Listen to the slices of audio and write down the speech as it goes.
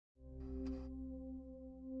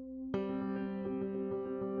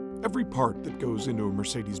Every part that goes into a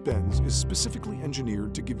Mercedes-Benz is specifically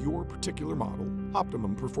engineered to give your particular model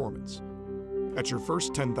optimum performance. At your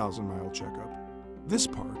first 10,000-mile checkup, this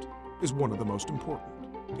part is one of the most important.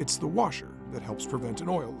 It's the washer that helps prevent an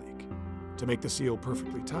oil leak. To make the seal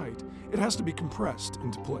perfectly tight, it has to be compressed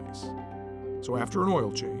into place. So after an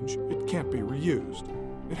oil change, it can't be reused.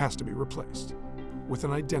 It has to be replaced with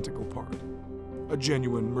an identical part, a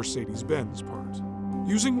genuine Mercedes-Benz part.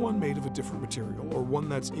 Using one made of a different material or one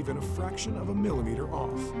that's even a fraction of a millimeter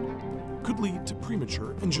off could lead to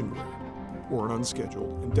premature engine wear or an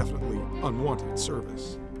unscheduled and definitely unwanted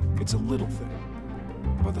service. It's a little thing,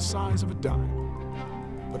 about the size of a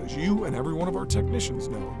dime. But as you and every one of our technicians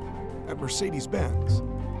know, at Mercedes-Benz,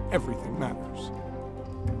 everything matters.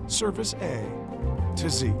 Service A to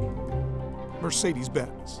Z.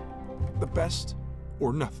 Mercedes-Benz, the best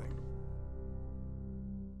or nothing.